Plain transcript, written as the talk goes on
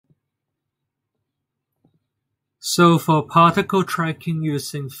So for particle tracking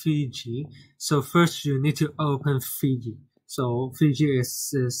using FIJI, so first you need to open FIJI. So FIJI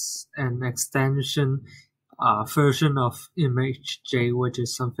is an extension version of ImageJ, which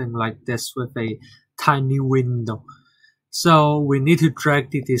is something like this with a tiny window. So we need to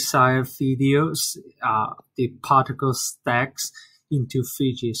drag the desired videos, the particle stacks into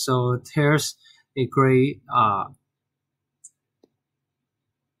FIJI. So here's a gray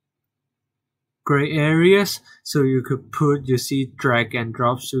areas, so you could you see drag and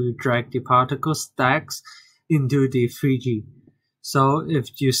drop, so you drag the particle stacks into the FIJI. So if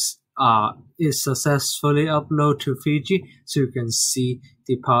you is successfully uploaded to FIJI, so you can see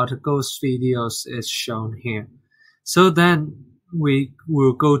the particles videos is shown here. So then we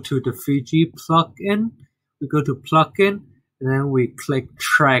will go to the FIJI plugin. We go to plugin and then we click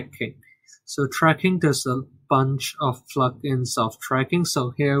tracking. So tracking, there's a bunch of plugins of tracking.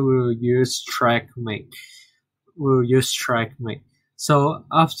 So here we'll use TrackMate. So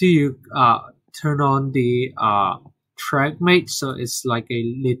after you turn on the TrackMate, so it's like a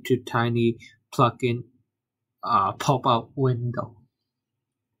little tiny plugin pop-up window.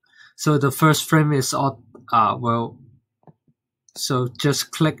 So the first frame is so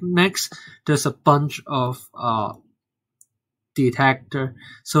just click next. There's a bunch of detector.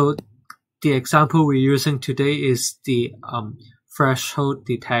 So the example we're using today is the threshold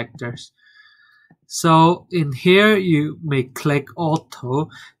detectors. So in here, you may click auto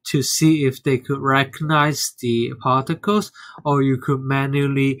to see if they could recognize the particles, or you could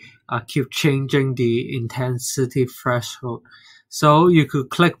manually keep changing the intensity threshold. So you could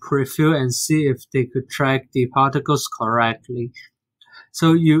click preview and see if they could track the particles correctly.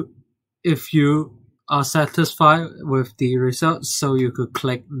 So if you are satisfied with the results, so you could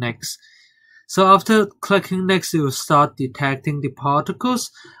click next. So after clicking next, it will start detecting the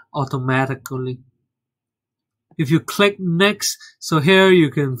particles automatically. If you click next, so here you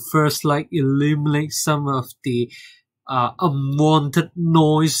can first eliminate some of the unwanted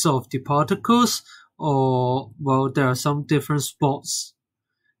noise of the particles, or there are some different spots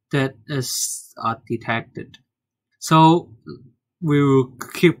that is detected. So we will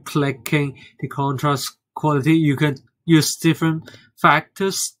keep clicking the contrast quality. You can use different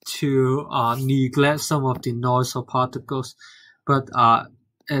factors to neglect some of the noise of particles, but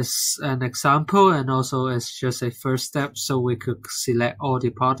as an example and also as just a first step, so we could select all the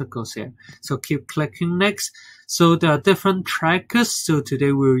particles here. So keep clicking next. So there are different trackers. So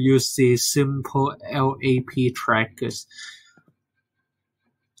today we'll use the simple LAP trackers.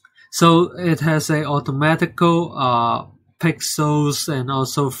 So it has a automatical pixels and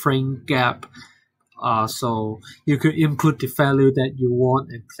also frame gap. So you could input the value that you want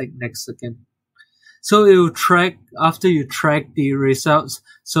and click next again. So it will track, after you track the results,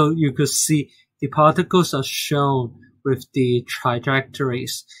 so you could see the particles are shown with the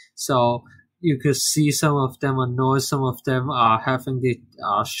trajectories. So you could see some of them are noise, some of them are having the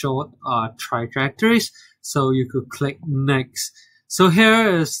short trajectories. So you could click next. So here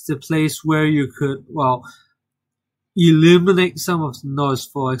is the place where you could, eliminate some of the noise.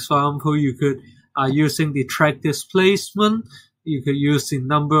 For example, you could, using the track displacement, you could use the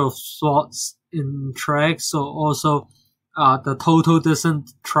number of slots in tracks, so also the total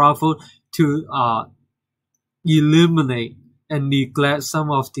distance traveled to eliminate and neglect some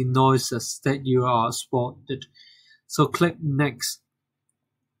of the noises that you are spotted. So click next.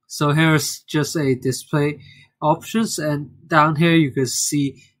 So here's just a display options, and down here you can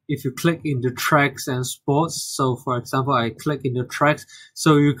see if you click into tracks and spots. So for example, I click into tracks,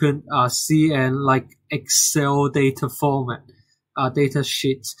 so you can see an Excel data format. Data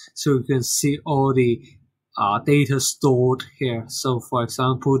sheets, so you can see all the data stored here. So for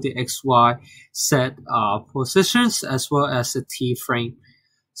example, the XY Z positions as well as the T frame,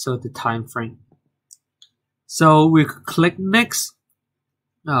 so the time frame. So we could click next,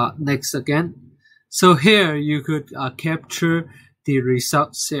 next again. So here you could capture the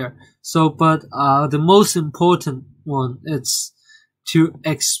results here. So but the most important one is to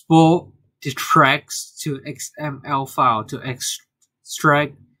export the tracks to XML file, to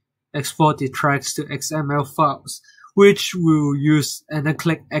export the tracks to XML files, which we'll use, and then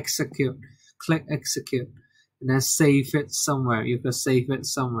click execute, and then save it somewhere. You can save it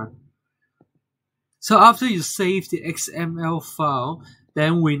somewhere. So after you save the XML file,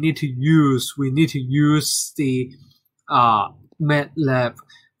 then we need to use the matlab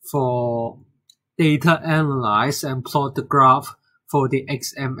for data analyze and plot the graph for the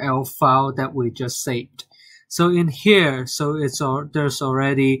XML file that we just saved. So in here, so there's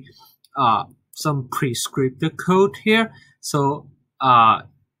already some pre-scripted code here. So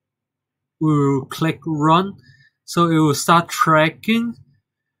we'll click run. So it will start tracking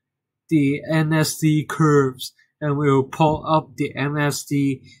the NSD curves, and we will pull up the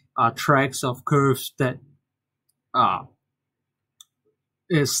NSD tracks of curves that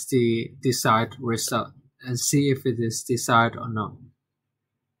is the desired result, and see if it is desired or not.